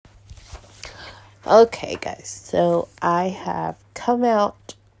Okay, guys, so I have come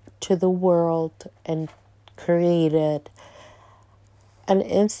out to the world and created an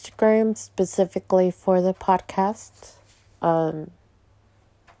Instagram specifically for the podcast. On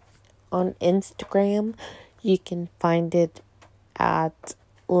Instagram, you can find it at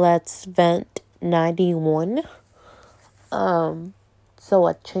Let's Vent 91. So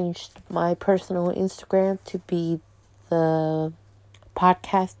I changed my personal Instagram to be the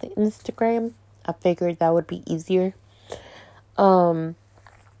podcast Instagram. I figured that would be easier. And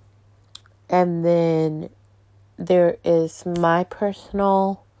then there is my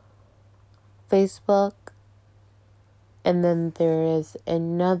personal Facebook. And then there is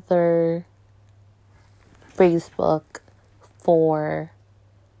another Facebook for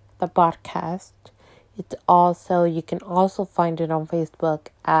the podcast. You can also find it on Facebook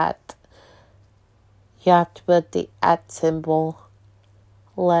you have to put the @ symbol,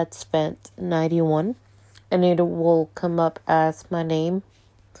 Let's Vent 91, and it will come up as my name.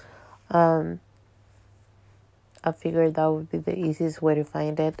 I figured that would be the easiest way to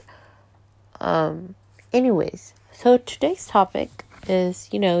find it. Anyways, so today's topic is,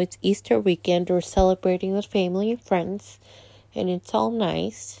 it's Easter weekend. We're celebrating with family and friends, and it's all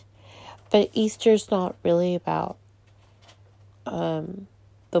nice. But Easter's not really about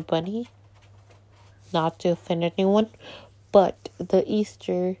the bunny, not to offend anyone, but the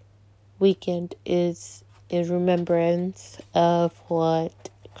Easter weekend is in remembrance of what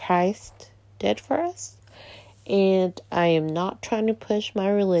Christ did for us. And I am not trying to push my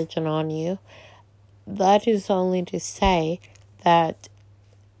religion on you. That is only to say that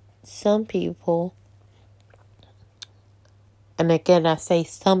some people, and again I say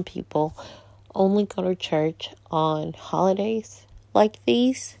some people, only go to church on holidays like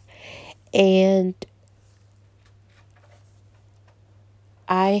these. And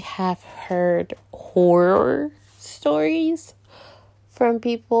I have heard horror stories from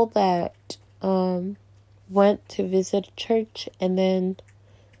people that went to visit a church and then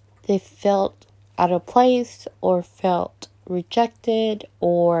they felt out of place or felt rejected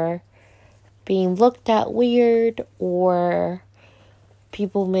or being looked at weird, or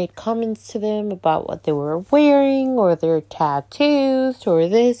people made comments to them about what they were wearing or their tattoos or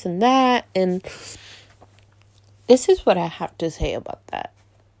this and that. And this is what I have to say about that.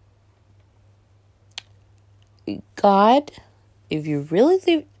 God, if you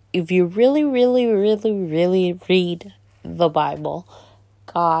really, really read the Bible,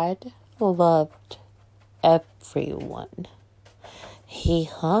 God loved everyone. He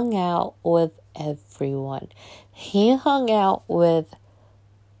hung out with everyone. He hung out with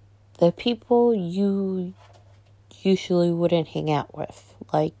the people you usually wouldn't hang out with,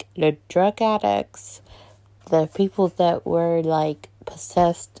 like the drug addicts, the people that were like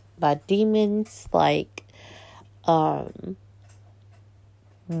possessed by demons, like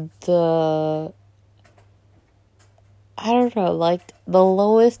like the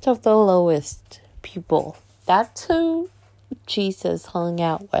lowest of the lowest people. That's who Jesus hung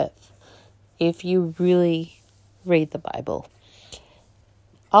out with, if you really read the Bible.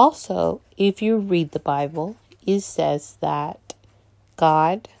 Also, if you read the Bible, it says that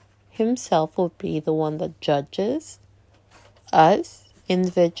God himself will be the one that judges us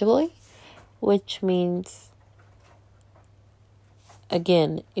individually, which means,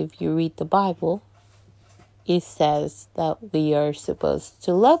 again, if you read the Bible, it says that we are supposed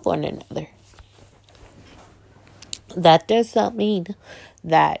to love one another. That does not mean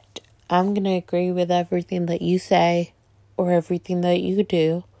that I'm going to agree with everything that you say or everything that you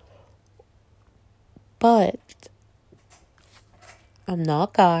do, but I'm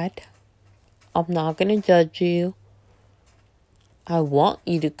not God. I'm not going to judge you. I want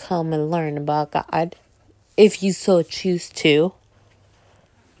you to come and learn about God if you so choose to.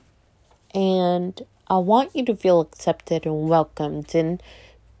 And I want you to feel accepted and welcomed. And,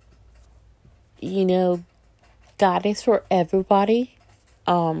 God is for everybody.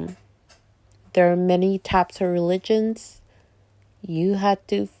 There are many types of religions. You have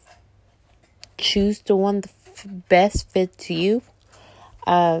to choose the one that best fits you.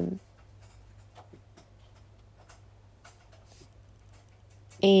 And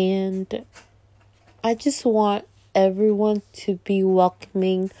I just want everyone to be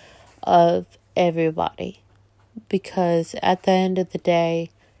welcoming of everybody, because at the end of the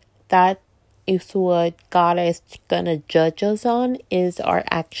day, that is what God is gonna judge us on, is our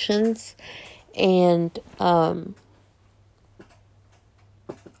actions. And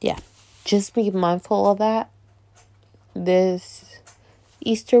just be mindful of that this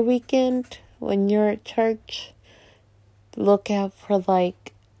Easter weekend. When you're at church, look out for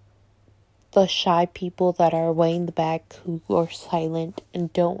the shy people that are way in the back who are silent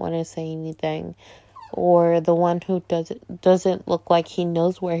and don't want to say anything, or the one who doesn't look like he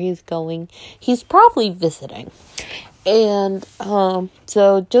knows where he's going. He's probably visiting. And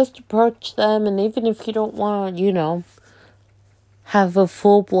so just approach them, and even if you don't want to, have a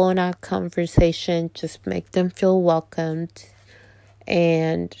full blown out conversation, just make them feel welcomed.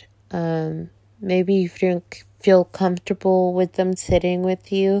 And maybe if you don't feel comfortable with them sitting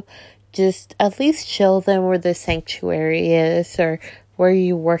with you, just at least show them where the sanctuary is or where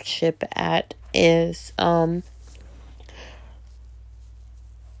you worship at is. And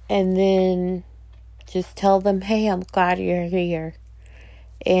then just tell them, hey, I'm glad you're here.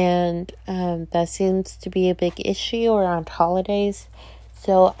 And that seems to be a big issue around holidays.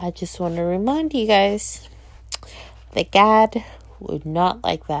 So I just want to remind you guys that God would not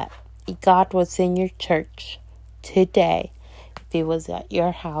like that. If God was in your church today, if he was at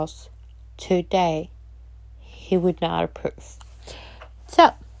your house today, he would not approve.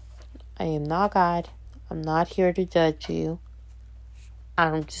 So, I am not God. I'm not here to judge you.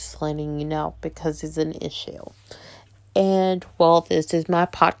 I'm just letting you know because it's an issue. And, well, this is my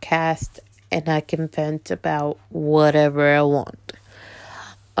podcast, and I can vent about whatever I want.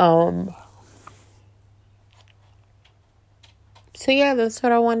 So, yeah, that's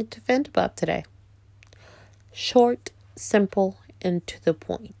what I wanted to vent about today. Short, simple, and to the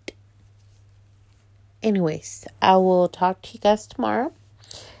point. Anyways, I will talk to you guys tomorrow.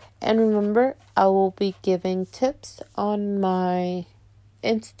 And remember, I will be giving tips on my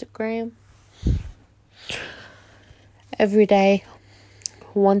Instagram every day,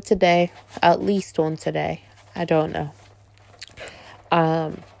 once a day, at least once a day. I don't know.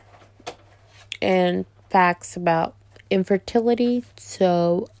 And facts about infertility.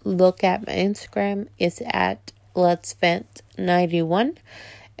 So look at my Instagram. It's at Let's Vent 91.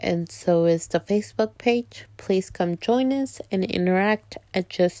 And so is the Facebook page. Please come join us and interact. I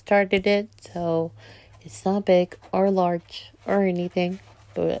just started it, so it's not big or large or anything.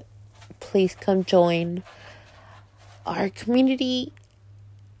 But please come join our community.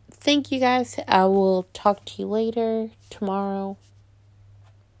 Thank you guys. I will talk to you later tomorrow.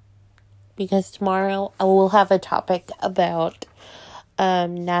 Because tomorrow I will have a topic about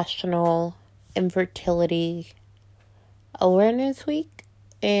National Infertility Awareness Week.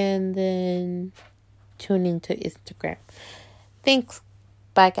 And then tune into Instagram. Thanks.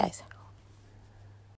 Bye, guys.